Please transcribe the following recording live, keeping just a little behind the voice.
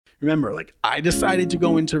Remember, like, I decided to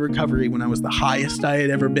go into recovery when I was the highest I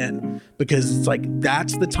had ever been, because it's like,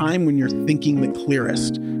 that's the time when you're thinking the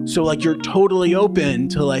clearest. So like, you're totally open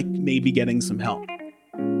to like maybe getting some help.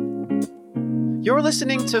 You're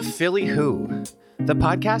listening to Philly Who, the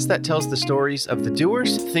podcast that tells the stories of the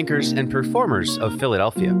doers, thinkers, and performers of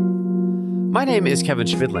Philadelphia. My name is Kevin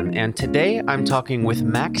Schvidlin, and today I'm talking with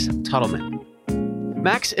Max Tuttleman.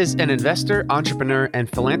 Max is an investor, entrepreneur, and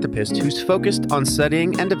philanthropist who's focused on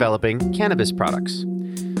studying and developing cannabis products.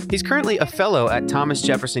 He's currently a fellow at Thomas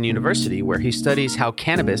Jefferson University, where he studies how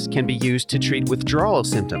cannabis can be used to treat withdrawal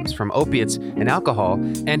symptoms from opiates and alcohol,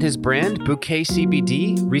 and his brand, Bouquet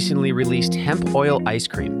CBD, recently released hemp oil ice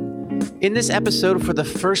cream. In this episode, for the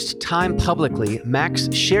first time publicly,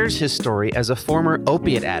 Max shares his story as a former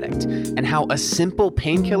opiate addict and how a simple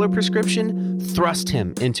painkiller prescription thrust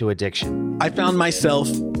him into addiction. I found myself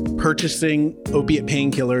purchasing opiate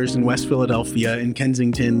painkillers in West Philadelphia, in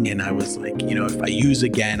Kensington, and I was like, you know, if I use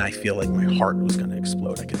again, I feel like my heart was going to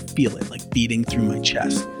explode. I could feel it like beating through my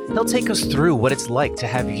chest. He'll take us through what it's like to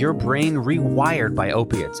have your brain rewired by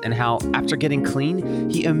opiates and how, after getting clean,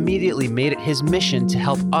 he immediately made it his mission to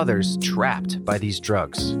help others trapped by these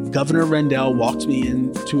drugs. Governor Rendell walked me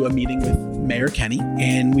into a meeting with Mayor Kenney,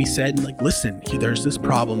 and we said, like, listen, there's this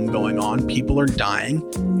problem going on. People are dying,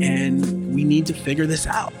 and we need to figure this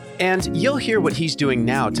out. And you'll hear what he's doing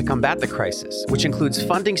now to combat the crisis, which includes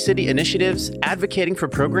funding city initiatives, advocating for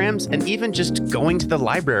programs, and even just going to the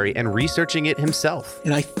library and researching it himself.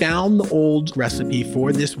 And I found the old recipe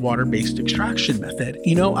for this water-based extraction method.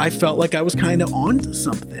 You know, I felt like I was kind of onto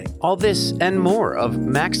something. All this and more of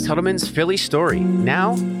Max Tuttleman's Philly story,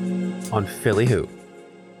 now on Philly Who.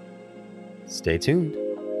 Stay tuned.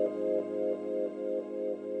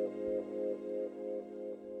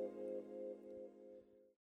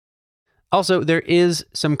 Also, there is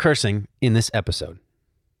some cursing in this episode.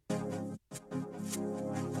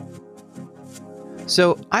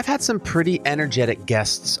 So, I've had some pretty energetic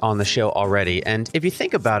guests on the show already, and if you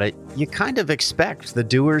think about it, you kind of expect the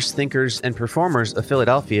doers, thinkers, and performers of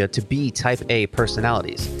Philadelphia to be type A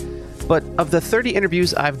personalities. But of the 30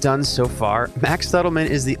 interviews I've done so far, Max Tuttleman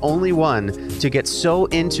is the only one to get so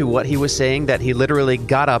into what he was saying that he literally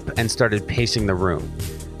got up and started pacing the room.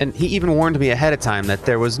 And he even warned me ahead of time that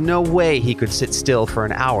there was no way he could sit still for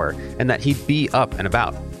an hour and that he'd be up and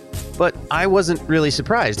about. But I wasn't really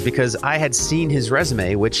surprised because I had seen his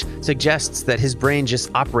resume, which suggests that his brain just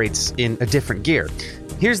operates in a different gear.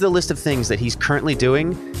 Here's the list of things that he's currently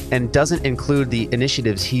doing and doesn't include the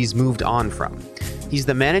initiatives he's moved on from. He's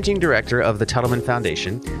the managing director of the Tuttleman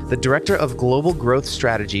Foundation, the director of global growth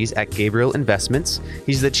strategies at Gabriel Investments.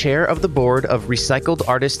 He's the chair of the board of Recycled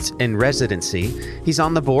Artists in Residency. He's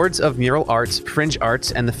on the boards of Mural Arts, Fringe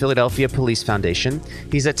Arts, and the Philadelphia Police Foundation.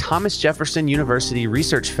 He's a Thomas Jefferson University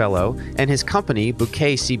research fellow, and his company,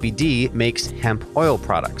 Bouquet CBD, makes hemp oil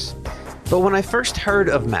products. But when I first heard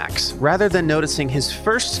of Max, rather than noticing his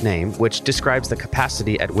first name, which describes the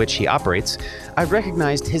capacity at which he operates, I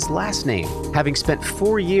recognized his last name, having spent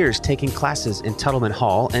 4 years taking classes in Tuttleman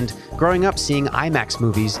Hall and growing up seeing IMAX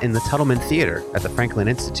movies in the Tuttleman Theater at the Franklin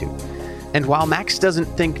Institute. And while Max doesn't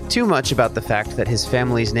think too much about the fact that his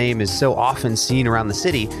family's name is so often seen around the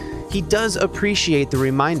city, he does appreciate the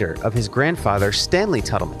reminder of his grandfather, Stanley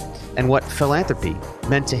Tuttleman, and what philanthropy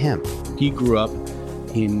meant to him. He grew up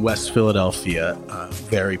in West Philadelphia,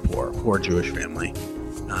 very poor Jewish family,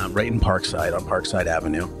 right in Parkside, on Parkside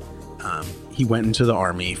Avenue. He went into the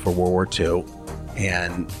Army for World War II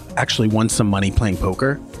and actually won some money playing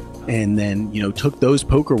poker, and then, you know, took those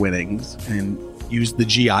poker winnings and used the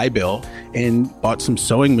GI Bill and bought some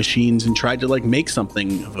sewing machines and tried to like make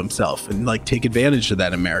something of himself and like take advantage of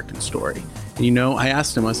that American story. And, you know, I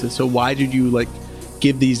asked him, I said, so why did you like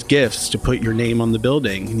give these gifts to put your name on the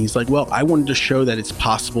building? And he's like, well, I wanted to show that it's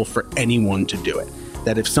possible for anyone to do it.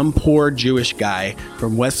 That if some poor Jewish guy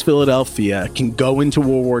from West Philadelphia can go into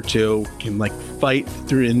World War II, can like fight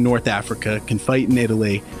through in North Africa, can fight in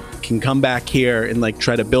Italy, can come back here and like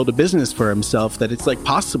try to build a business for himself, that it's like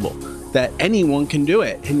possible, that anyone can do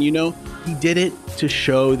it. And, you know, he did it to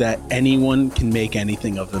show that anyone can make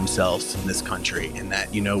anything of themselves in this country, and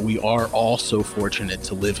that, you know, we are all so fortunate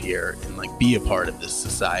to live here and like be a part of this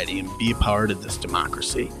society and be a part of this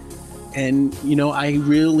democracy. And, you know, I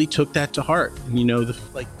really took that to heart. And, you know,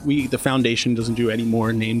 the foundation doesn't do any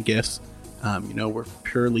more named gifts. You know, we're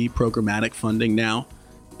purely programmatic funding now.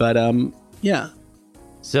 But yeah.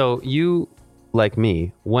 So you, like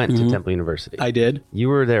me, went to Temple University. I did. You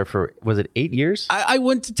were there for, was it 8 years? I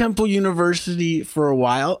went to Temple University for a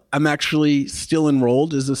while. I'm actually still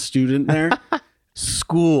enrolled as a student there.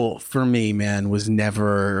 School for me, man, was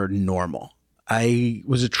never normal. I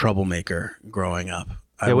was a troublemaker growing up.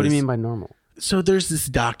 What do you mean by normal? So there's this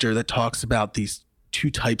doctor that talks about these two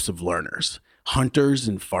types of learners, hunters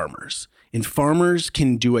and farmers. And farmers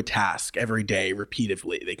can do a task every day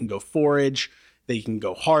repeatedly. They can go forage, they can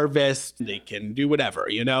go harvest, they can do whatever,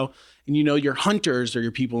 you know? And you know, your hunters are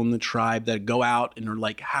your people in the tribe that go out and are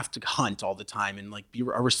like have to hunt all the time and like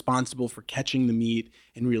are responsible for catching the meat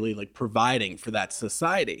and really like providing for that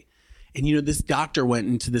society. And you know, this doctor went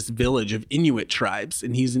into this village of Inuit tribes,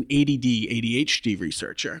 and he's an ADD, ADHD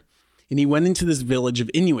researcher. And he went into this village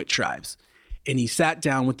of Inuit tribes, and he sat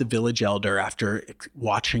down with the village elder after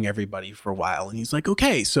watching everybody for a while. And he's like,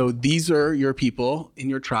 okay, so these are your people in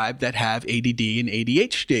your tribe that have ADD and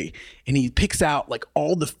ADHD. And he picks out like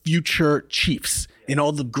all the future chiefs and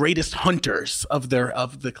all the greatest hunters of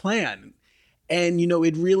the clan. And, you know,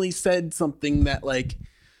 it really said something that like,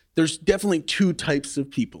 there's definitely two types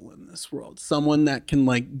of people in this world. Someone that can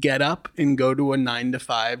like get up and go to a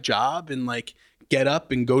 9-to-5 job and like get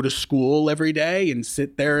up and go to school every day and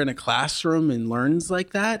sit there in a classroom and learns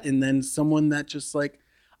like that. And then someone that just like,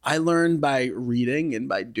 I learn by reading and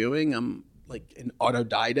by doing. I'm like an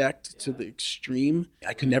autodidact to the extreme.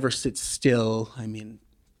 I could never sit still. I mean,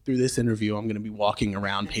 through this interview, I'm going to be walking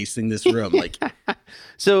around pacing this room. Like,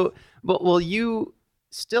 So, well, you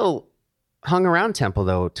still hung around Temple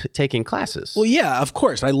though, taking classes. well, yeah, of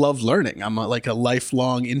course. I love learning. I'm like a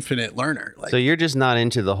lifelong infinite learner. Like, So you're just not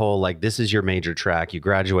into the whole, like, this is your major track. You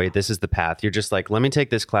graduate. This is the path. You're just like, let me take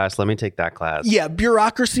this class. Let me take that class. yeah,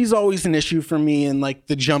 bureaucracy is always an issue for me, and like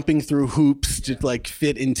the jumping through hoops to like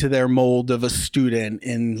fit into their mold of a student,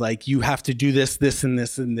 and like you have to do this, this, and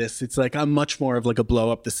this, and this. It's like I'm much more of like a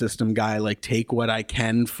blow up the system guy. Like take what I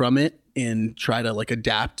can from it and try to like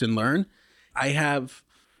adapt and learn. I have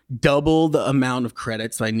double the amount of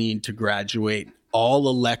credits I need to graduate, all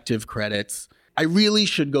elective credits. I really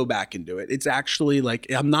should go back and do it. It's actually like,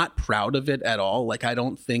 I'm not proud of it at all. Like, I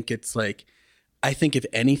don't think it's like, I think if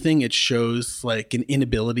anything, it shows like an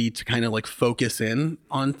inability to kind of like focus in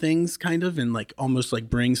on things kind of, and like almost like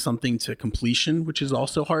bring something to completion, which is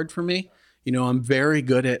also hard for me. You know, I'm very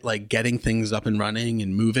good at like getting things up and running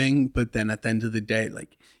and moving, but then at the end of the day,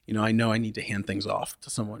 like, you know I need to hand things off to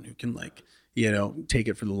someone who can like, you know, take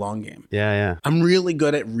it for the long game. Yeah. I'm really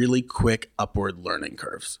good at really quick upward learning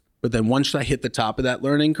curves. But then once I hit the top of that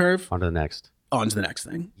learning curve, On to the next. on to the next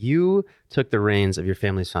thing. You took the reins of your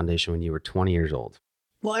family's foundation when you were 20 years old.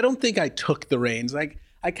 Well, I don't think I took the reins.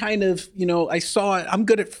 I kind of, you know, I saw it. I'm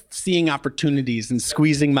good at seeing opportunities and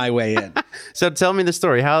squeezing my way in. So tell me the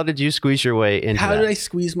story. How did you squeeze your way into How that? did I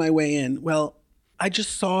squeeze my way in? Well, I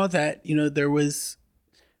just saw that, you know, there was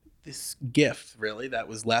this gift really that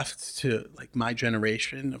was left to like my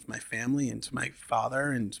generation of my family, and to my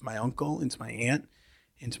father and to my uncle and to my aunt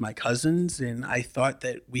and to my cousins. And I thought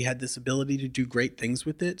that we had this ability to do great things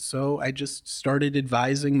with it. So I just started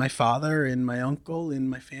advising my father and my uncle and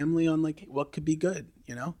my family on like what could be good,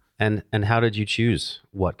 you know? And how did you choose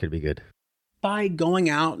what could be good? By going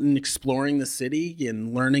out and exploring the city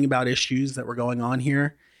and learning about issues that were going on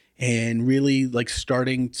here, and really like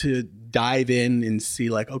starting to dive in and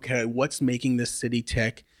see like, okay, what's making this city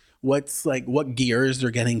tick? What's like, what gears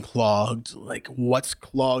are getting clogged? Like what's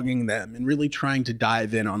clogging them? And really trying to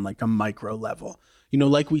dive in on like a micro level, you know,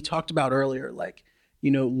 like we talked about earlier, like,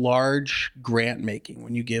 you know, large grant making,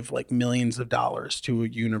 when you give like millions of dollars to a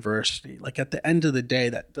university, like at the end of the day,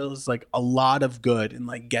 that does like a lot of good in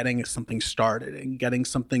like getting something started and getting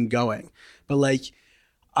something going. But like,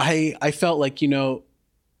 I felt like, you know,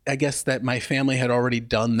 I guess that my family had already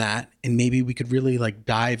done that, and maybe we could really like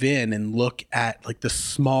dive in and look at like the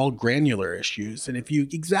small granular issues. And if you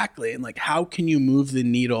exactly, and like, how can you move the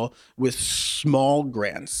needle with small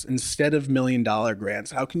grants instead of $1 million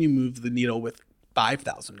grants? How can you move the needle with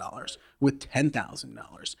 $5,000, with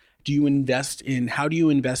 $10,000? Do you invest in, how do you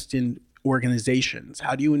invest in organizations?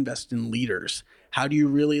 How do you invest in leaders? How do you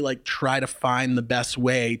really like try to find the best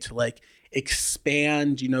way to like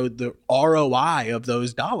expand, you know, the ROI of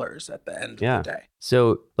those dollars at the end of the day?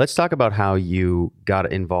 So let's talk about how you got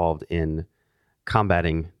involved in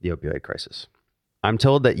combating the opioid crisis. I'm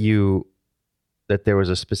told that there was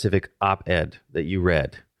a specific op-ed that you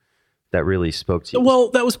read that really spoke to you. Well,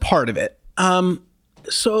 that was part of it.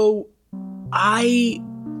 So I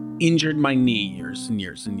injured my knee years and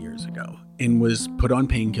years and years ago and was put on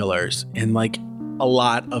painkillers, and like a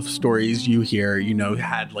lot of stories you hear, you know,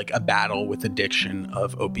 had like a battle with addiction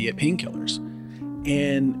of opiate painkillers.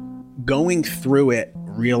 And going through it,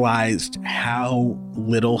 realized how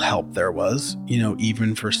little help there was, you know,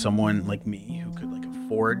 even for someone like me who could like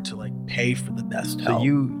afford to like pay for the best help. So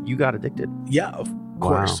you got addicted? Yeah, of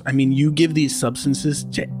course. I mean, you give these substances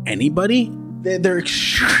to anybody They're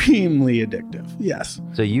extremely addictive. Yes.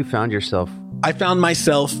 So you found yourself... I found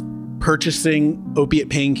myself purchasing opiate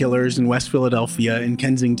painkillers in West Philadelphia, in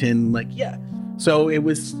Kensington. So it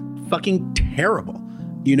was fucking terrible.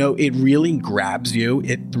 It really grabs you.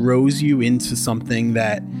 It throws you into something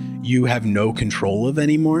that you have no control of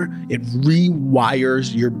anymore. It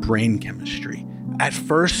rewires your brain chemistry. At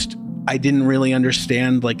first, I didn't really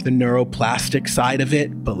understand the neuroplastic side of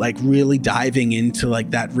it, but really diving into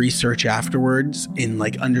that research afterwards and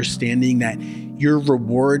understanding that your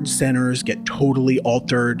reward centers get totally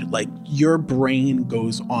altered. Your brain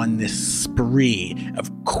goes on this spree of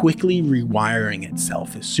quickly rewiring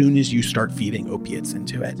itself as soon as you start feeding opiates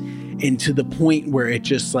into it, and to the point where it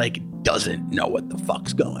just doesn't know what the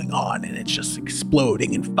fuck's going on, and it's just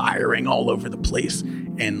exploding and firing all over the place,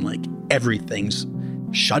 and everything's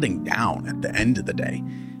shutting down at the end of the day.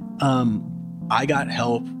 I got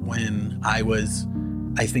help when I was,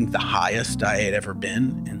 I think, the highest I had ever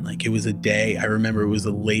been. And it was a day, I remember it was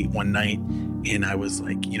a late one night, and I was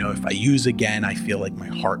if I use again, I feel like my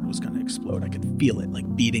heart was going to explode. I could feel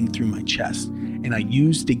it beating through my chest. And I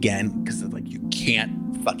used again because you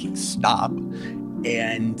can't fucking stop.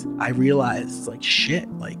 And I realized shit,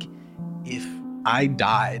 if I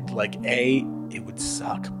died, A, it would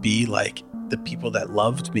suck. B, the people that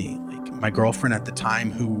loved me, my girlfriend at the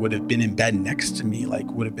time, who would have been in bed next to me,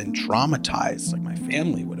 would have been traumatized. My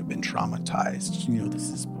family would have been traumatized. This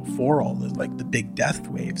is before all the big death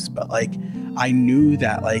waves. But I knew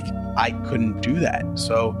that I couldn't do that.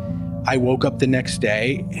 So I woke up the next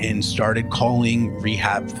day and started calling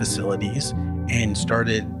rehab facilities and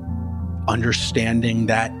started understanding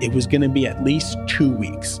that it was going to be at least 2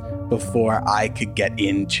 weeks before I could get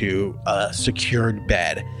into a secured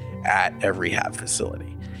bed at a rehab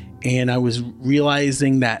facility. And I was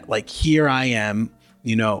realizing that here I am,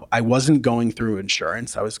 I wasn't going through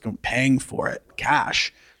insurance. I was paying for it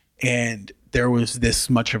cash. And there was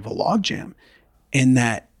this much of a logjam, in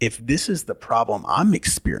that if this is the problem I'm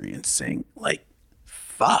experiencing,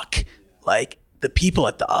 fuck, the people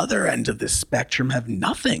at the other end of this spectrum have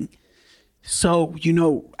nothing. So,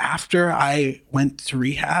 after I went to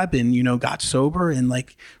rehab and, got sober and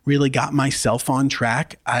really got myself on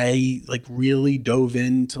track, I really dove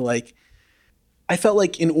into I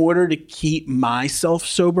felt in order to keep myself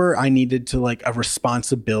sober, I needed to a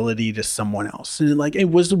responsibility to someone else. And it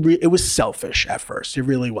was selfish at first. It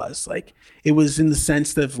really was it was in the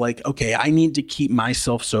sense of okay, I need to keep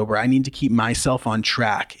myself sober. I need to keep myself on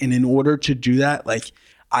track. And in order to do that,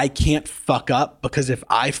 I can't fuck up, because if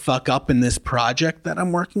I fuck up in this project that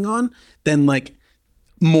I'm working on, then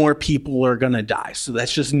more people are going to die. So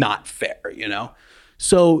that's just not fair,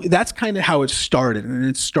 So that's kind of how it started. And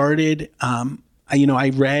it started, I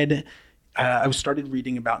started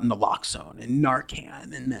reading about naloxone and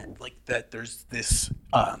Narcan, and that there's this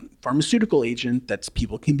pharmaceutical agent that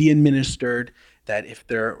people can be administered, that if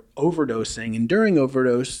they're overdosing, and during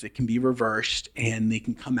overdose, it can be reversed and they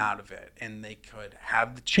can come out of it and they could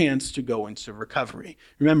have the chance to go into recovery.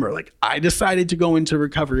 Remember, I decided to go into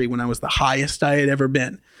recovery when I was the highest I had ever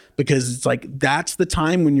been, because it's that's the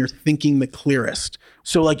time when you're thinking the clearest.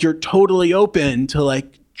 So you're totally open to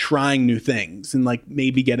trying new things and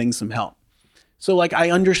maybe getting some help. So I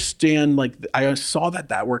understand, I saw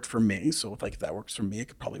that worked for me. So if that works for me, it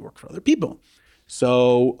could probably work for other people.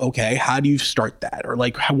 So, okay, how do you start that? Or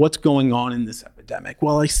what's going on in this epidemic?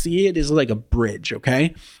 Well, I see it as a bridge,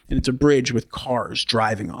 okay? And it's a bridge with cars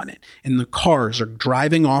driving on it. And the cars are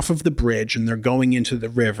driving off of the bridge and they're going into the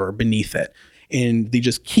river beneath it. And they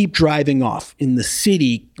just keep driving off. In the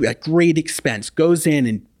city, at great expense, goes in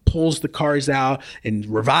and pulls the cars out and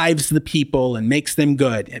revives the people and makes them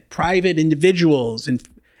good. And private individuals and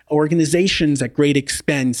organizations at great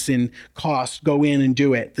expense and cost go in and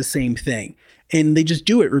do it, the same thing. And they just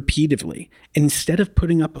do it repeatedly instead of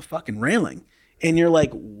putting up a fucking railing. And you're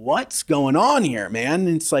what's going on here, man?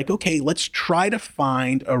 And it's okay, let's try to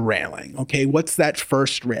find a railing. Okay, what's that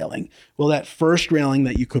first railing? Well, that first railing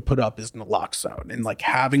that you could put up is naloxone, and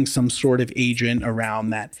having some sort of agent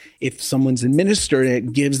around that, if someone's administered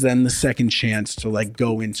it, gives them the second chance to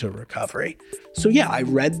go into recovery. So yeah, I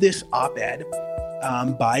read this op-ed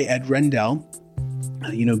by Ed Rendell.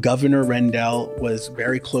 Governor Rendell was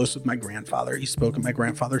very close with my grandfather. He spoke at my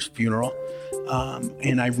grandfather's funeral.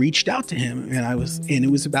 And I reached out to him, and it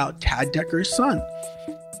was about Tad Decker's son.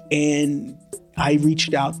 And I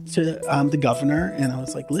reached out to the governor, and I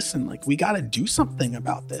was listen, we got to do something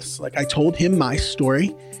about this. I told him my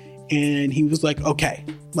story, and he was okay,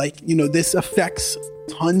 this affects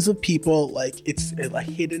tons of people. It's a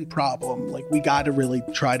hidden problem. We got to really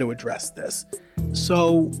try to address this.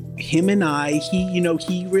 So him and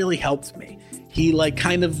he really helped me. he like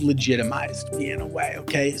kind of legitimized me in a way.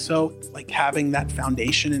 Okay. So like having that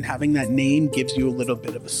foundation and having that name gives you a little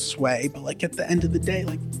bit of a sway. But like at the end of the day,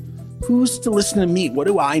 like who's to listen to me? What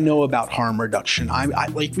do I know about harm reduction? I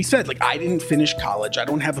like we said, like I didn't finish college. I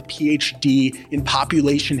don't have a PhD in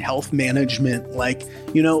population health management. Like,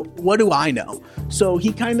 you know, what do I know? So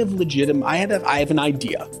he kind of I have an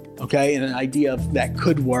idea, okay? And an idea that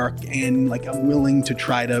could work. And like, I'm willing to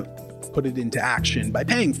try to put it into action by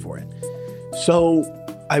paying for it. So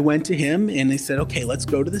I went to him and they said, okay, let's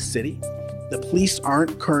go to the city. The police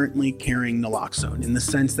aren't currently carrying naloxone in the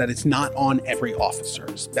sense that it's not on every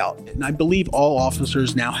officer's belt. And I believe all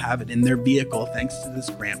officers now have it in their vehicle thanks to this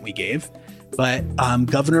grant we gave. But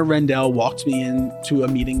Governor Rendell walked me into a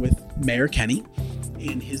meeting with Mayor Kenney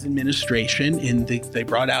and his administration, and they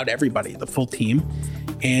brought out everybody, the full team.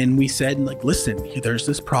 And we said, like, listen, there's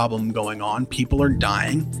this problem going on. People are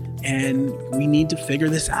dying, and we need to figure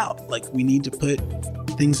this out. Like, we need to put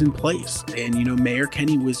things in place. And, you know, Mayor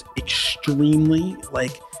Kenney was extremely,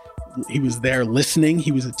 like, he was there listening.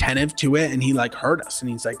 He was attentive to it, and he, like, heard us.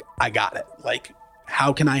 And he's like, I got it. Like,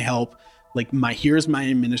 how can I help? Like, here's my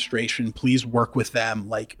administration. Please work with them.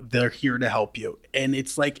 Like, they're here to help you. And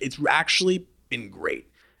it's like, it's actually been great.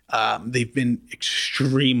 They've been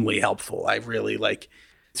extremely helpful. I really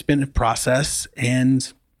it's been a process.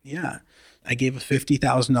 And yeah, I gave a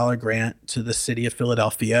 $50,000 grant to the city of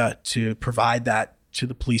Philadelphia to provide that to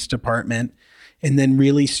the police department, and then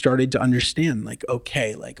really started to understand, like,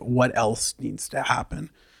 okay, like what else needs to happen?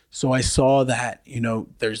 So I saw that, you know,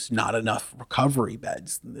 there's not enough recovery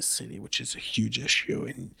beds in this city, which is a huge issue.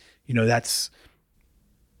 And, you know, that's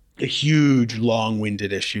a huge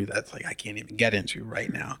long-winded issue that's like I can't even get into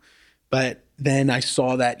right now. But then I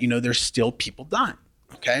saw that, you know, there's still people dying,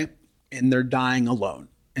 okay? And they're dying alone,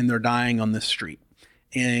 and they're dying on the street,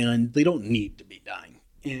 and they don't need to be dying.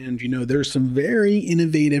 And, you know, there's some very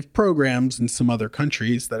innovative programs in some other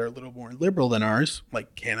countries that are a little more liberal than ours,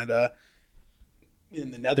 like Canada,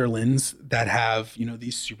 in the Netherlands, that have, you know,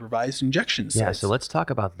 these supervised injection sites. Yeah, so let's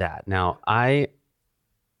talk about that. Now, I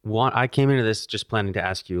came into this just planning to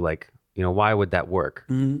ask you, like, you know, why would that work?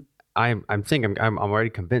 Mm-hmm. I'm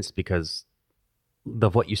already convinced because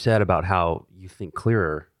of what you said about how you think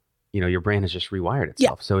clearer. You know, your brain has just rewired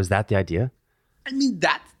itself. Yeah. So is that the idea? I mean,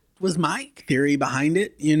 that was my theory behind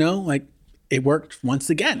it. You know, like it worked once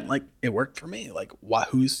again. Like it worked for me. Like,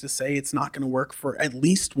 who's to say it's not going to work for at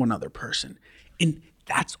least one other person? And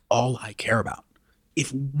that's all I care about.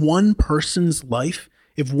 If one person's life,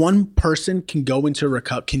 if one person can go into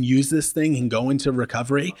can use this thing and go into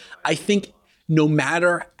recovery, I think no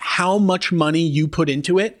matter how much money you put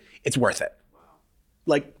into it, it's worth it.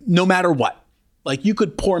 Like no matter what. Like you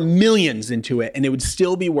could pour millions into it and it would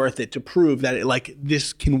still be worth it to prove that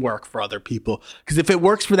this can work for other people. Because if it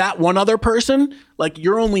works for that one other person, like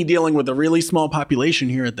you're only dealing with a really small population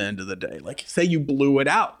here at the end of the day. Like say you blew it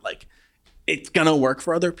out, like it's going to work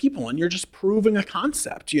for other people and you're just proving a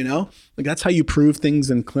concept, you know? Like that's how you prove things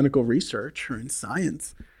in clinical research or in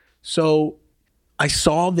science. So I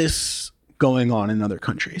saw this going on in other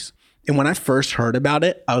countries. And when I first heard about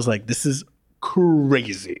it, I was like, this is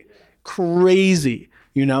crazy,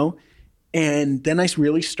 you know? And then I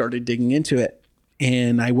really started digging into it.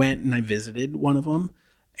 And I went and I visited one of them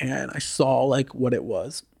and I saw like what it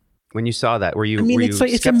was. When you saw that, were you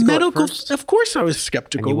it's a medical, of course I was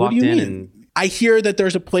skeptical. What do you mean? I hear that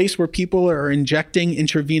there's a place where people are injecting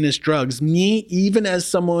intravenous drugs. Me, even as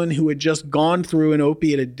someone who had just gone through an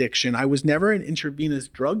opiate addiction, I was never an intravenous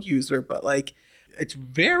drug user, but like it's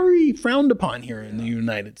very frowned upon here in the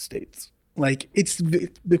United States. Like it's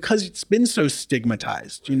because it's been so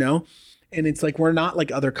stigmatized, you know? And it's like, we're not like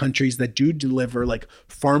other countries that do deliver like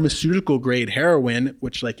pharmaceutical grade heroin,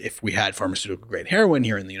 which like if we had pharmaceutical grade heroin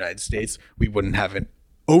here in the United States, we wouldn't have an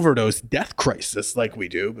overdose death crisis like we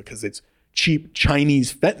do because it's cheap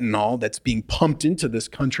Chinese fentanyl that's being pumped into this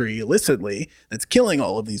country illicitly that's killing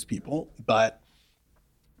all of these people. But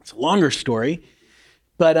it's a longer story.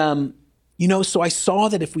 But, you know, so I saw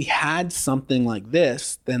that if we had something like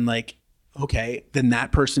this, then like, okay, then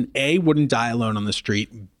that person, A, wouldn't die alone on the street.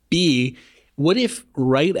 B, what if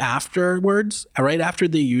right after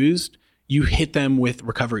they used, you hit them with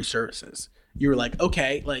recovery services? You were like,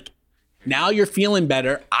 okay, like now you're feeling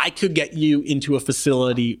better. I could get you into a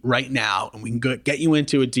facility right now and we can get you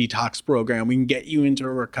into a detox program. We can get you into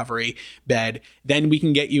a recovery bed. Then we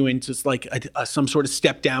can get you into like some sort of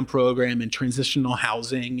step down program and transitional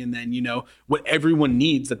housing. And then, you know, what everyone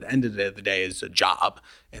needs at the end of the day is a job.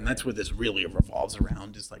 And that's what this really revolves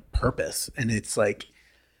around is like purpose. And it's like,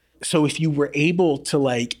 So if you were able to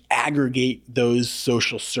like aggregate those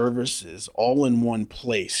social services all in one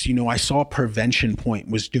place, I saw Prevention Point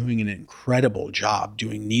was doing an incredible job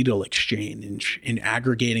doing needle exchange and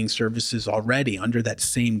aggregating services already under that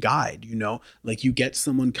same guide. Like you get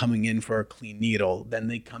someone coming in for a clean needle, then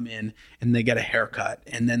they come in and they get a haircut,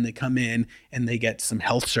 and then they come in and they get some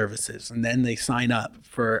health services, and then they sign up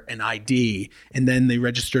for an ID, and then they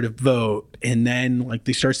register to vote, and then like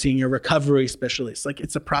they start seeing a recovery specialist. Like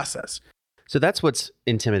it's a process. So that's what's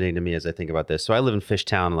intimidating to me as I think about this. So I live in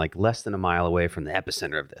Fishtown, like less than a mile away from the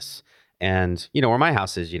epicenter of this. And, where my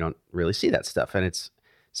house is, you don't really see that stuff. And it's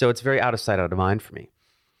very out of sight, out of mind for me.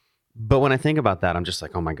 But when I think about that, I'm just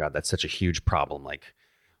like, oh my God, that's such a huge problem. Like,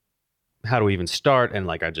 how do we even start? And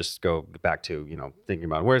like, I just go back to, thinking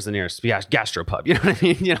about where's the nearest gastropub, you know what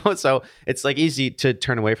I mean? So it's like easy to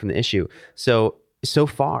turn away from the issue. So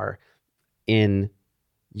far in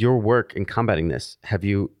your work in combating this, have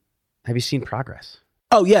you seen progress?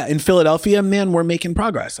 Oh yeah. In Philadelphia, man, we're making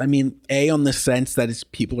progress. I mean, A, on the sense that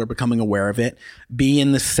people are becoming aware of it. B,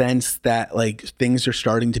 in the sense that like things are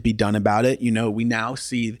starting to be done about it. We now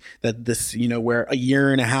see that this, where a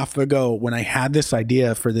year and a half ago when I had this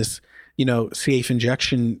idea for this, safe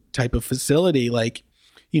injection type of facility, like,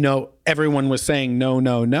 everyone was saying no,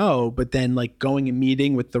 no, no, but then like going and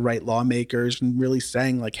meeting with the right lawmakers and really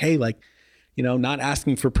saying like, hey, like, not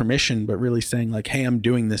asking for permission, but really saying like, hey, I'm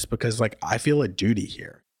doing this because like I feel a duty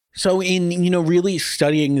here. So in, really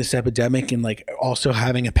studying this epidemic and like also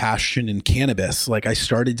having a passion in cannabis, like I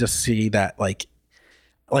started to see that like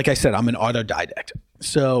I said, I'm an autodidact.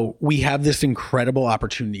 So we have this incredible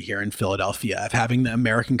opportunity here in Philadelphia of having the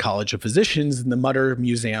American College of Physicians and the Mutter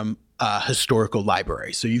Museum historical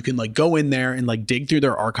library. So you can like go in there and like dig through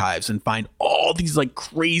their archives and find all these like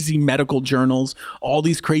crazy medical journals, all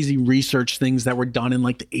these crazy research things that were done in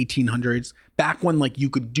like the 1800s, back when like you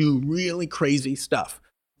could do really crazy stuff.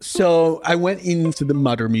 So I went into the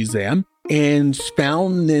Mutter Museum and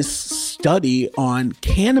found this study on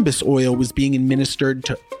cannabis oil was being administered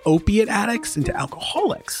to opiate addicts and to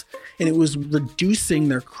alcoholics. And it was reducing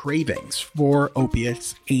their cravings for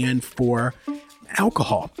opiates and for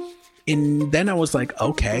alcohol. And then I was like,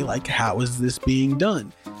 okay, like how is this being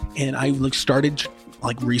done? And I started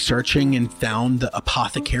like researching and found the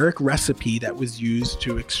apothecaric recipe that was used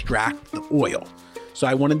to extract the oil. So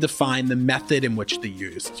I wanted to find the method in which they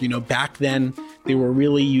used. Back then they were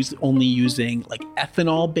really only using like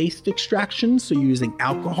ethanol-based extraction, so using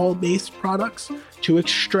alcohol-based products to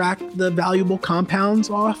extract the valuable compounds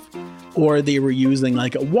off, or they were using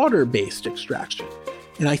like a water-based extraction.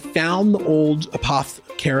 And I found the old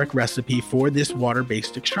apothecaric recipe for this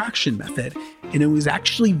water-based extraction method, and it was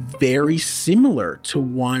actually very similar to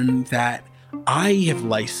one that I have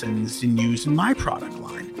licensed and used in my product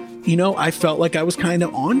line. I felt like I was kind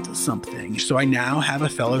of onto something. So I now have a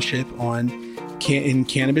fellowship in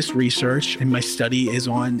cannabis research, and my study is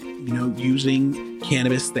on, using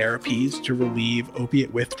cannabis therapies to relieve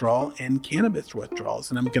opiate withdrawal and cannabis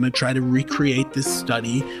withdrawals. And I'm going to try to recreate this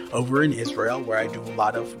study over in Israel, where I do a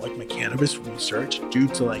lot of like my cannabis research due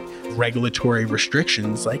to like regulatory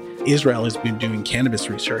restrictions. Like Israel has been doing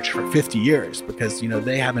cannabis research for 50 years because,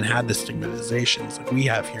 they haven't had the stigmatizations like we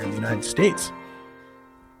have here in the United States.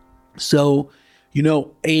 So,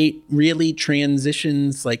 it really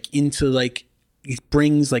transitions like into like, it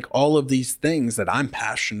brings like all of these things that I'm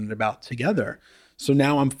passionate about together. So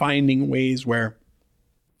now I'm finding ways where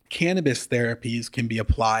cannabis therapies can be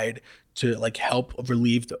applied to like help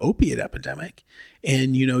relieve the opiate epidemic.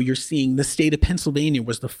 And, you're seeing the state of Pennsylvania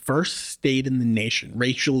was the first state in the nation.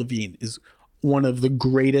 Rachel Levine is one of the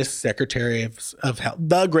greatest secretaries of health,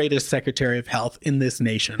 the greatest secretary of health in this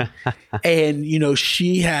nation. And,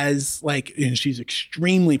 she has and she's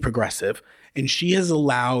extremely progressive, and she has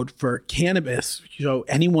allowed for cannabis.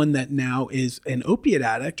 Anyone that now is an opiate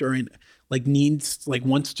addict or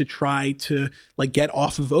wants to try to get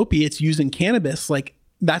off of opiates using cannabis,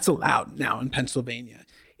 that's allowed now in Pennsylvania.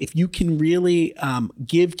 If you can really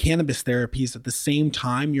give cannabis therapies at the same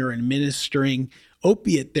time you're administering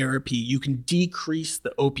opiate therapy, you can decrease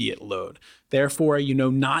the opiate load. Therefore,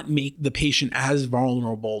 not make the patient as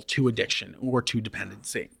vulnerable to addiction or to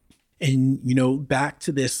dependency. And, back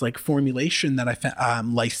to this formulation that I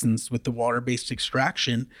licensed with the water-based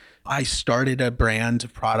extraction, I started a brand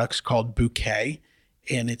of products called Bouquet,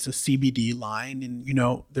 and it's a CBD line. And,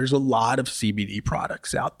 there's a lot of CBD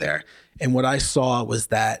products out there. And what I saw was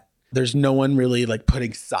that there's no one really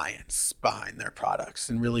putting science behind their products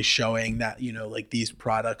and really showing that, these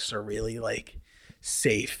products are really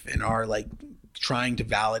safe and are trying to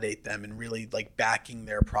validate them and really like backing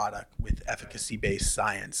their product with efficacy-based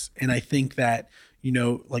science. And I think that,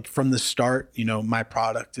 like from the start, my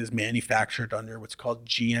product is manufactured under what's called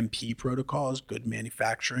GMP protocols, good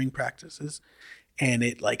manufacturing practices. And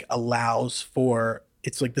it like allows for,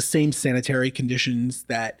 it's like the same sanitary conditions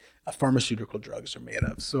that pharmaceutical drugs are made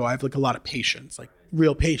of. So I have like a lot of patients, like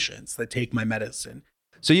real patients that take my medicine.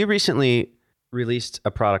 So you recently released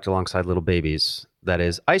a product alongside Little Babies that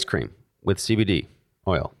is ice cream with CBD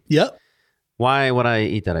oil. Yep. Why would I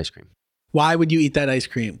eat that ice cream? Why would you eat that ice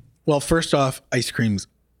cream? Well, first off, ice cream's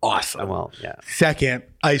awesome. Well, yeah. Second,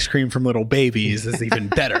 ice cream from Little Babies is even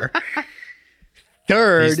better.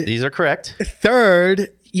 Third, these are correct.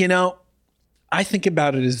 Third, I think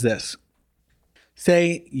about it as this.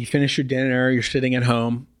 Say you finish your dinner, you're sitting at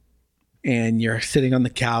home and you're sitting on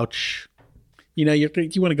the couch. You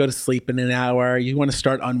want to go to sleep in an hour. You want to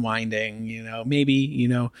start unwinding, maybe,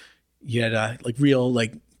 you had a like real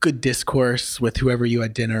like good discourse with whoever you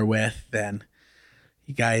had dinner with. Then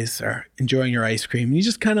you guys are enjoying your ice cream. And you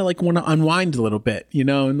just kind of like want to unwind a little bit,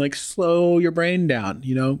 and like slow your brain down,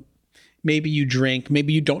 Maybe you drink,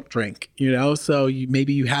 maybe you don't drink, so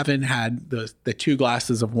maybe you haven't had the 2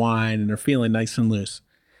 glasses of wine and are feeling nice and loose.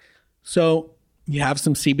 So you have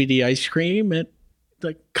some CBD ice cream, it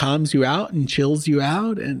like calms you out and chills you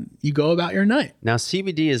out and you go about your night. Now,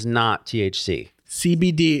 CBD is not THC.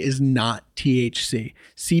 CBD is not THC.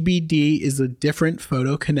 CBD is a different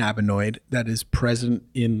phytocannabinoid that is present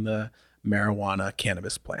in the marijuana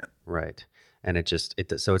cannabis plant. Right. And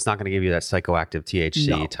so it's not going to give you that psychoactive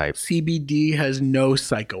THC type. CBD has no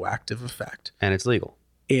psychoactive effect. And it's legal.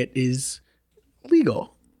 It is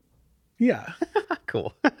legal. Yeah.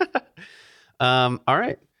 Cool. All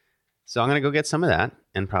right. So I'm going to go get some of that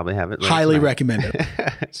and probably have it. Highly recommended.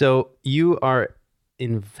 So you are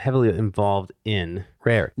heavily involved in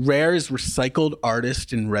Rare. Rare is Recycled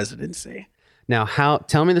Artist in Residency. Now,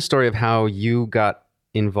 tell me the story of how you got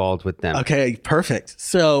involved with them. Okay, perfect.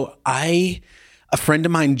 So a friend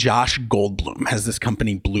of mine, Josh Goldblum, has this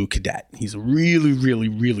company, Blue Cadet. He's a really, really,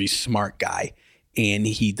 really smart guy. And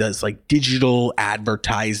he does like digital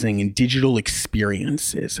advertising and digital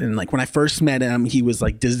experiences. And like when I first met him, he was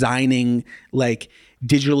like designing like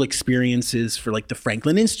digital experiences for like the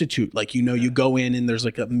Franklin Institute. Like, you go in and there's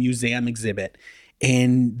like a museum exhibit.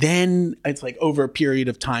 And then it's like over a period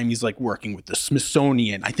of time, he's like working with the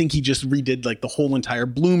Smithsonian. I think he just redid like the whole entire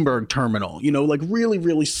Bloomberg terminal, like really,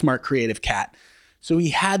 really smart, creative cat. So he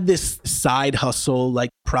had this side hustle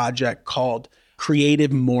like project called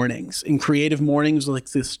Creative Mornings. And Creative Mornings was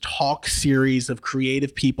like this talk series of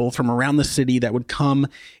creative people from around the city that would come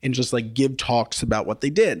and just like give talks about what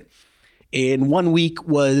they did. And one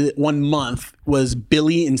month was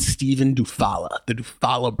Billy and Stephen Dufala, the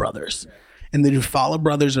Dufala brothers. And the Dufala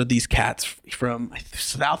brothers are these cats from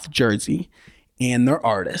South Jersey, and they're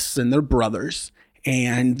artists and they're brothers,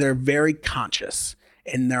 and they're very conscious.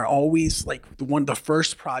 And they're always like the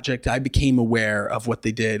first project I became aware of what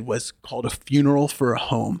they did was called A Funeral for a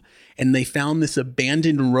Home. And they found this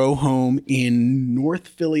abandoned row home in North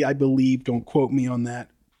Philly, I believe. Don't quote me on that.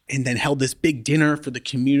 And then held this big dinner for the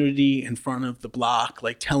community in front of the block,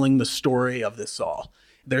 like telling the story of this all.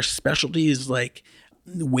 Their specialty is like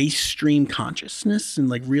waste stream consciousness and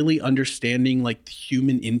like really understanding like the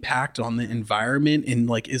human impact on the environment, and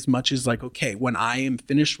like as much as like, okay, when I am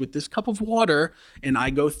finished with this cup of water and I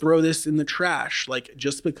go throw this in the trash, like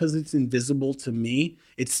just because it's invisible to me,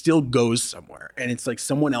 it still goes somewhere, and it's like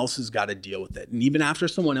someone else has got to deal with it. And even after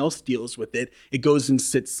someone else deals with it, it goes and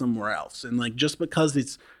sits somewhere else. And like just because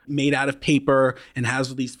it's made out of paper and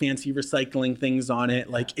has these fancy recycling things on it,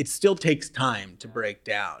 like it still takes time to break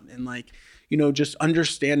down. And like, just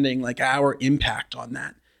understanding like our impact on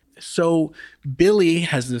that. So Billy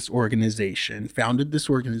has founded this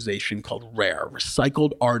organization called RARE,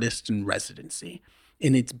 Recycled Artist in Residency.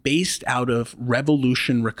 And it's based out of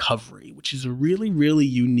Revolution Recovery, which is a really, really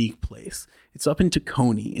unique place. It's up in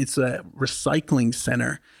Tacony. It's a recycling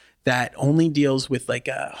center that only deals with like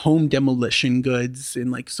home demolition goods.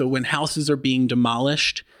 And like, so when houses are being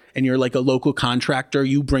demolished, and you're like a local contractor,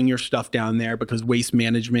 you bring your stuff down there because waste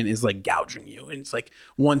management is like gouging you. And it's like,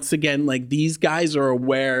 once again, like these guys are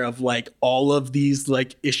aware of like all of these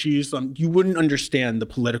like issues. You wouldn't understand the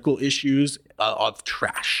political issues of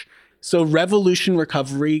trash. So Revolution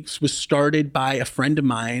Recovery was started by a friend of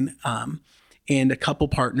mine and a couple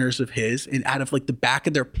partners of his. And out of like the back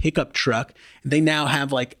of their pickup truck, they now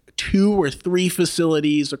have like 2 or 3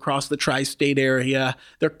 facilities across the tri-state area.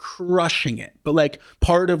 They're crushing it. But like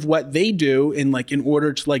part of what they do in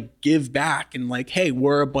order to like give back and like, hey,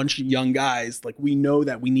 we're a bunch of young guys. Like we know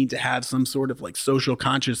that we need to have some sort of like social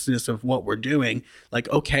consciousness of what we're doing. Like,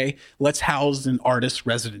 okay, let's house an artist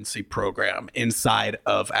residency program inside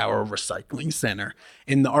of our recycling center.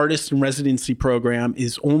 And the artist in residency program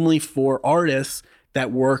is only for artists that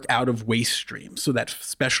work out of waste streams, so that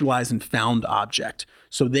specialize in found object.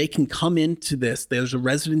 So they can come into this. There's a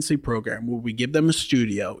residency program where we give them a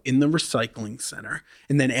studio in the recycling center.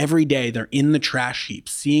 And then every day they're in the trash heap,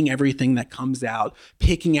 seeing everything that comes out,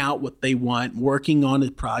 picking out what they want, working on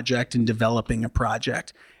a project and developing a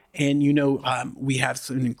project. And, we have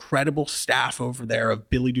some incredible staff over there of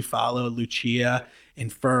Billy Dufalo, Lucia,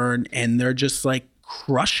 and Fern, and they're just like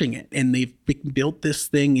crushing it. And they've built this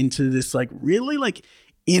thing into this like really like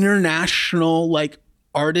international like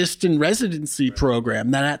artist in residency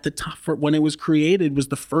program that at the top when it was created was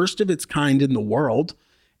the first of its kind in the world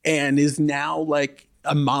and is now like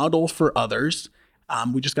a model for others.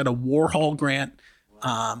 We just got a Warhol grant.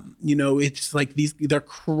 It's like they're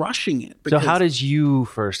crushing it. So how did you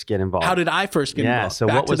first get involved? How did I first get involved? So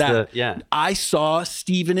what was I saw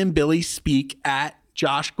Stephen and Billy speak at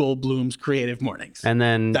Josh Goldblum's Creative Mornings. And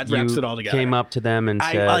then that wraps it all together. Came up to them and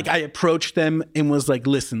said... I approached them and was like,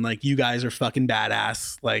 listen, like you guys are fucking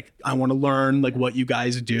badass. Like I want to learn like what you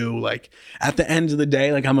guys do. Like at the end of the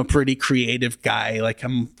day, like I'm a pretty creative guy. Like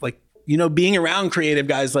I'm like, being around creative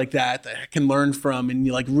guys like that I can learn from and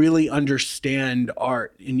you like really understand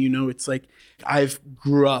art. And it's like I've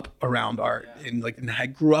grew up around art and I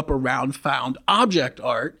grew up around found object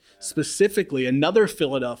art. Specifically, another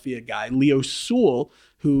Philadelphia guy, Leo Sewell,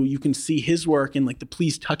 who you can see his work in like the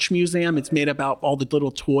Please Touch Museum. It's made about all the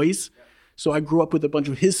little toys. So I grew up with a bunch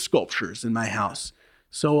of his sculptures in my house.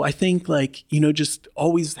 So I think like, just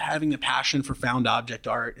always having a passion for found object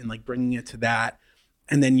art and like bringing it to that.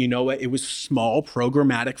 And then, it was small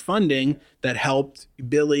programmatic funding that helped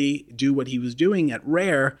Billy do what he was doing at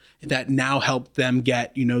Rare that now helped them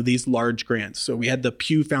get, these large grants. So we had the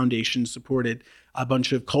Pew Foundation supported a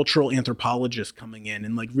bunch of cultural anthropologists coming in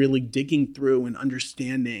and like really digging through and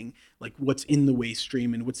understanding like what's in the waste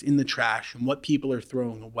stream and what's in the trash and what people are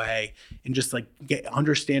throwing away and just like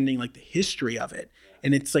understanding like the history of it.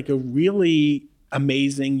 And it's like a really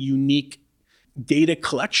amazing, unique data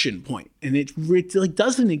collection point, and it like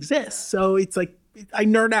doesn't exist. So it's like I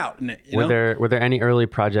nerd out in it. Were there any early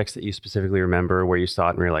projects that you specifically remember where you saw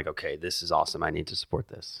it and you're like, okay, this is awesome, I need to support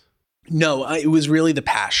this? No, it was really the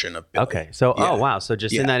passion of Billy. Okay, so oh wow, so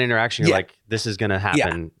just in that interaction, you're like, this is gonna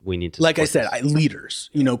happen. We need to. Like I said, leaders,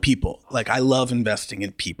 people. Like I love investing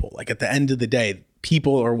in people. Like at the end of the day,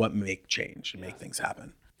 people are what make change and make things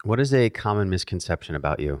happen. What is a common misconception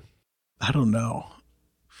about you? I don't know.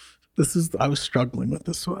 I was struggling with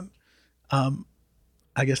this one.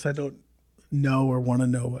 I guess I don't know or want to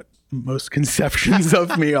know what most conceptions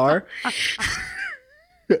of me are.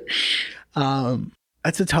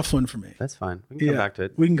 That's a tough one for me. That's fine. We can come back to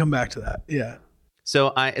it. We can come back to that. Yeah.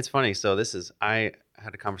 So it's funny. So I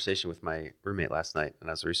had a conversation with my roommate last night and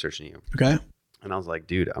I was researching you. Okay. And I was like,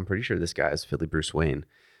 dude, I'm pretty sure this guy is Philly Bruce Wayne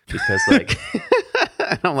because like,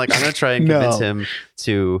 I'm like, I'm going to try and convince him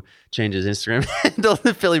to change his Instagram handle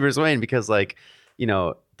to Philly Bruce Wayne because like,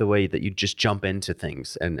 the way that you just jump into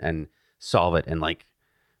things and solve it and like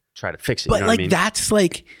try to fix it. But you know like, what I mean? that's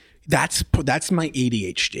like, that's my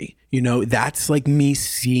ADHD. That's like me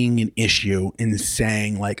seeing an issue and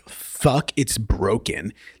saying like, fuck, it's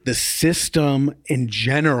broken. The system in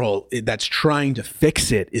general that's trying to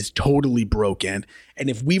fix it is totally broken. And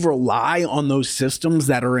if we rely on those systems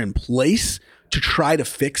that are in place to try to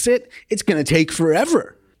fix it, it's going to take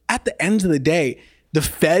forever. At the end of the day, the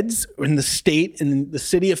feds and the state and the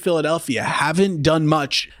city of Philadelphia haven't done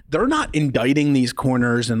much. They're not indicting these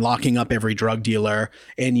corners and locking up every drug dealer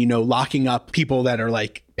and, locking up people that are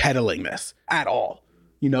like peddling this at all.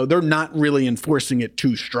 They're not really enforcing it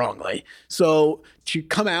too strongly. So to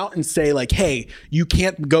come out and say like, hey, you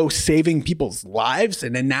can't go saving people's lives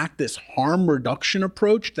and enact this harm reduction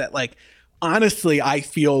approach that like, honestly, I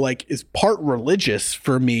feel like is part religious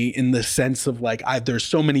for me in the sense of like, there's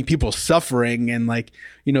so many people suffering and like,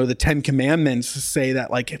 the 10 commandments say that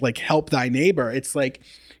like help thy neighbor. It's like,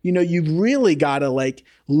 you've really got to like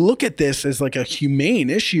look at this as like a humane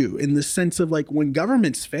issue in the sense of like when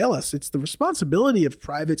governments fail us, it's the responsibility of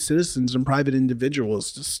private citizens and private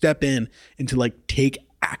individuals to step in and to like take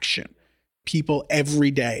action. People every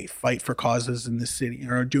day fight for causes in this city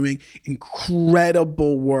and are doing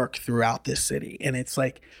incredible work throughout this city. And it's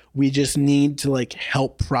like, we just need to like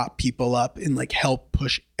help prop people up and like help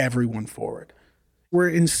push everyone forward. we're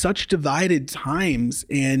in such divided times,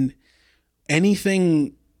 and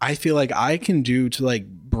anything I feel like I can do to like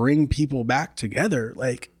bring people back together.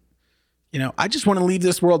 Like, you know, I just want to leave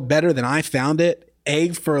this world better than I found it.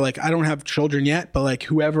 For like, I don't have children yet, but like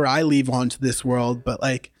whoever I leave onto this world, but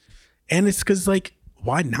like, and it's because like,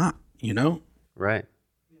 why not, you know? Right.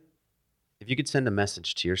 If you could send a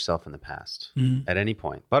message to yourself in the past at any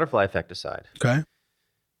point, butterfly effect aside, Okay.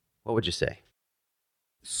 what would you say?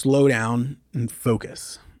 Slow down and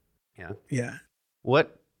focus. Yeah. Yeah.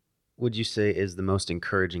 What would you say is the most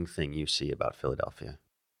encouraging thing you see about Philadelphia?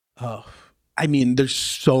 Oh, I mean, there's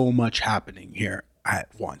so much happening here at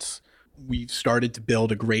once. We've started to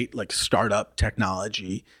build a great like startup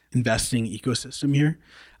technology investing ecosystem here.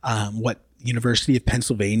 What University of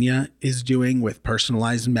Pennsylvania is doing with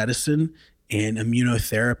personalized medicine and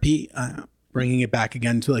immunotherapy, bringing it back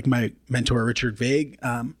again to like my mentor, Richard Vague.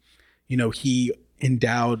 You know, he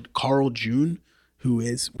endowed Carl June,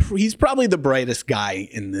 he's probably the brightest guy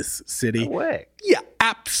in this city. No way. Yeah,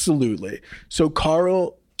 absolutely. So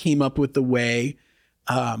Carl came up with the way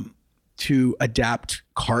to adapt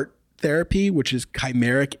CART therapy, which is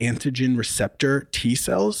chimeric antigen receptor T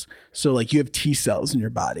cells. So like you have T cells in your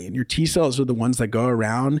body, and your T cells are the ones that go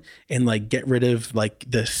around and like get rid of like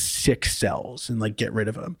the sick cells and like get rid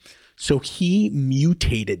of them. So he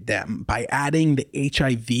mutated them by adding the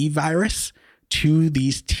HIV virus to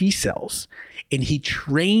these T cells. And he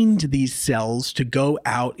trained these cells to go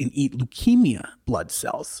out and eat leukemia blood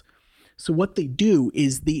cells. So what they do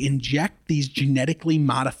is they inject these genetically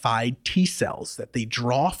modified T cells that they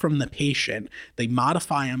draw from the patient. They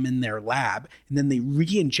modify them in their lab, and then they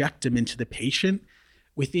re-inject them into the patient.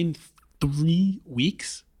 Within 3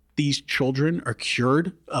 weeks, these children are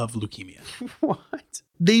cured of leukemia. What?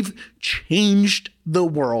 They've changed the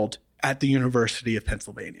world at the University of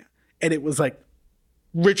Pennsylvania. And it was like,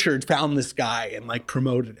 Richard found this guy and like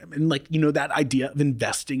promoted him. And like, you know, that idea of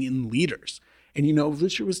investing in leaders. And, you know,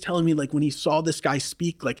 Richard was telling me like when he saw this guy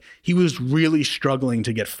speak, like he was really struggling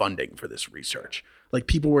to get funding for this research. Like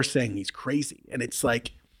people were saying he's crazy. And it's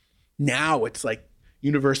like, now it's like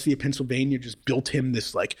University of Pennsylvania just built him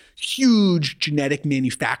this like huge genetic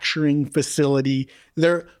manufacturing facility.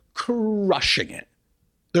 They're crushing it.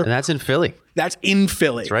 And that's in Philly. That's in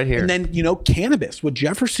Philly. It's right here. And then, you know, cannabis, what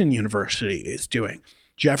Jefferson University is doing.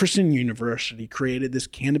 Jefferson University created this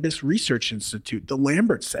cannabis research institute, the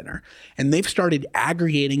Lambert Center, and they've started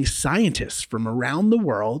aggregating scientists from around the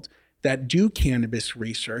world that do cannabis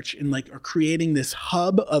research and like are creating this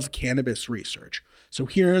hub of cannabis research. So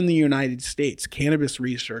here in the United States, cannabis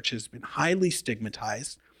research has been highly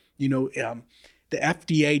stigmatized. You know, the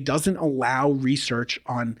FDA doesn't allow research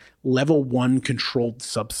on level 1 controlled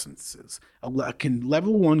substances.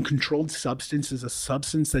 Level 1 controlled substance is a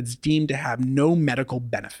substance that's deemed to have no medical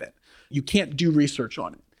benefit. You can't do research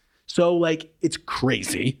on it. So like, it's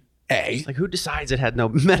crazy. It's like, who decides it had no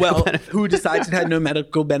medical benefit? Who decides it had no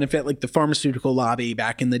medical benefit? Like the pharmaceutical lobby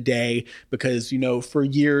back in the day, because, you know, for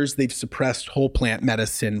years they've suppressed whole plant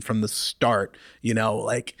medicine from the start, you know,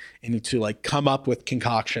 like, and to like come up with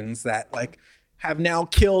concoctions that like have now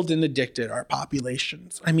killed and addicted our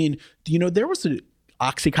populations. I mean, you know, there was an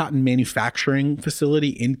Oxycontin manufacturing facility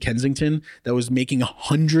in Kensington that was making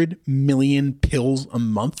 100 million pills a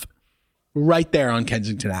month right there on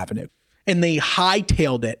Kensington Avenue. And they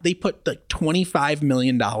hightailed it. They put like $25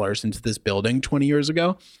 million into this building 20 years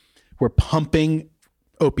ago. We're pumping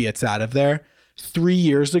opiates out of there. 3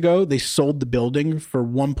 years ago, they sold the building for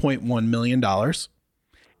 $1.1 million.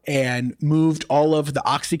 And moved all of the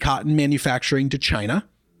Oxycontin manufacturing to China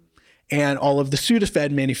and all of the Sudafed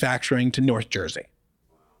manufacturing to North Jersey.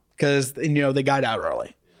 Because, you know, they got out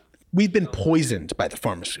early. We've been poisoned by the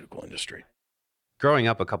pharmaceutical industry. Growing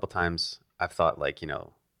up a couple times, I've thought like, you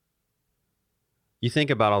know, you think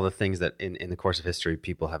about all the things that in the course of history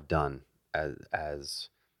people have done as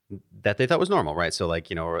that they thought was normal, right? So like,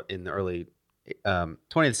 you know, in the early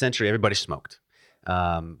 20th century, everybody smoked.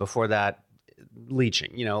 Before that,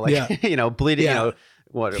 leeching, you know, like, you know, bleeding, you know,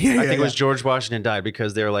 I think it was George Washington died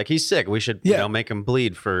because they were like, he's sick. We should, you know, make him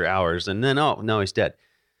bleed for hours. And then, oh, no, he's dead.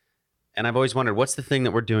 And I've always wondered, what's the thing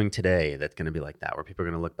that we're doing today that's going to be like that, where people are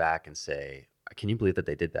going to look back and say, can you believe that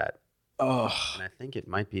they did that? Oh, and I think it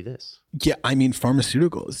might be this. Yeah. I mean,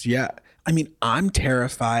 pharmaceuticals. Yeah. I mean, I'm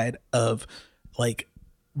terrified of like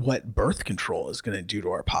what birth control is going to do to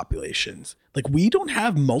our populations. Like we don't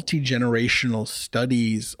have multi-generational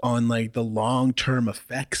studies on like the long-term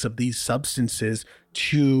effects of these substances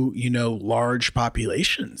to, you know, large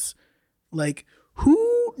populations. Like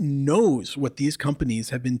who knows what these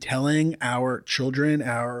companies have been telling our children,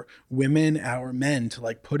 our women, our men to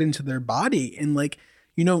like put into their body. And like,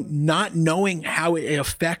 not knowing how it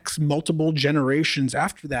affects multiple generations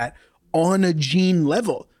after that on a gene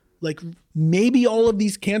level. Like maybe all of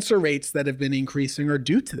these cancer rates that have been increasing are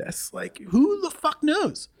due to this. Like who the fuck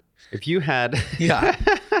knows? If you had, Yeah.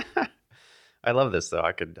 I love this though.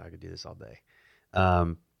 I could do this all day.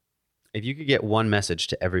 If you could get one message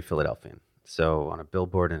to every Philadelphian, so on a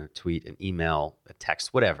billboard and a tweet, an email, a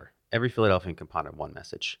text, whatever, every Philadelphian can ponder one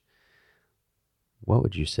message. What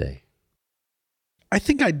would you say? I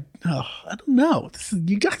think I don't know.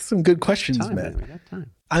 You got some good questions, man. We got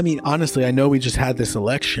time. I mean, honestly, I know we just had this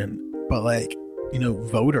election, but like,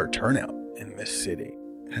 voter turnout in this city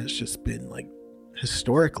has just been like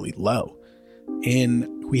historically low.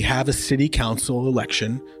 And we have a city council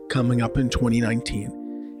election coming up in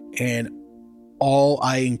 2019. And all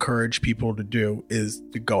I encourage people to do is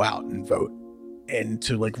to go out and vote and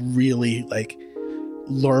to like really like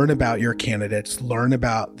learn about your candidates, learn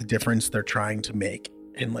about the difference they're trying to make,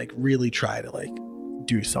 and like really try to like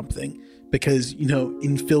do something. Because,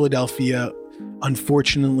 in Philadelphia,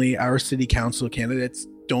 unfortunately, our city council candidates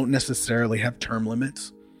don't necessarily have term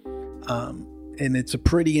limits. And it's a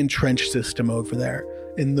pretty entrenched system over there.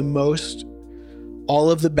 And all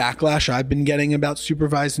of the backlash I've been getting about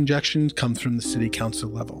supervised injections comes from the city council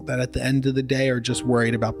level, that at the end of the day are just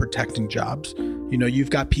worried about protecting jobs. You've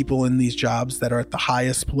got people in these jobs that are at the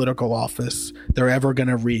highest political office they're ever going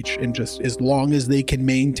to reach. And just as long as they can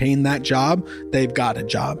maintain that job, they've got a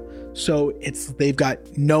job. So they've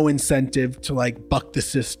got no incentive to like buck the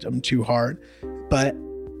system too hard. But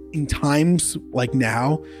in times like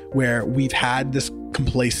now where we've had this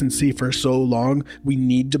complacency for so long, we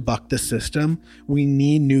need to buck the system. We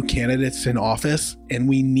need new candidates in office, and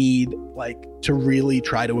we need like to really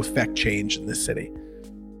try to affect change in the city.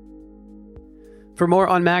 For more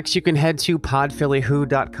on Max, you can head to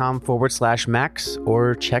podphillywho.com/Max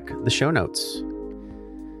or check the show notes.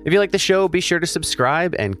 If you like the show, be sure to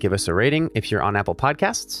subscribe and give us a rating if you're on Apple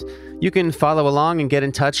Podcasts. You can follow along and get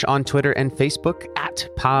in touch on Twitter and Facebook at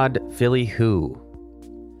PodPhillyWho.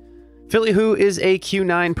 Philly Who is a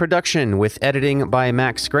Q9 production with editing by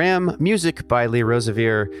Max Graham, music by Lee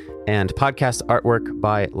Rosevere, and podcast artwork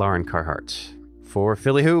by Lauren Carhart. For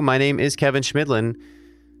Philly Who, my name is Kevin Schmidlin.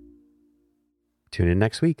 Tune in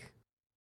next week.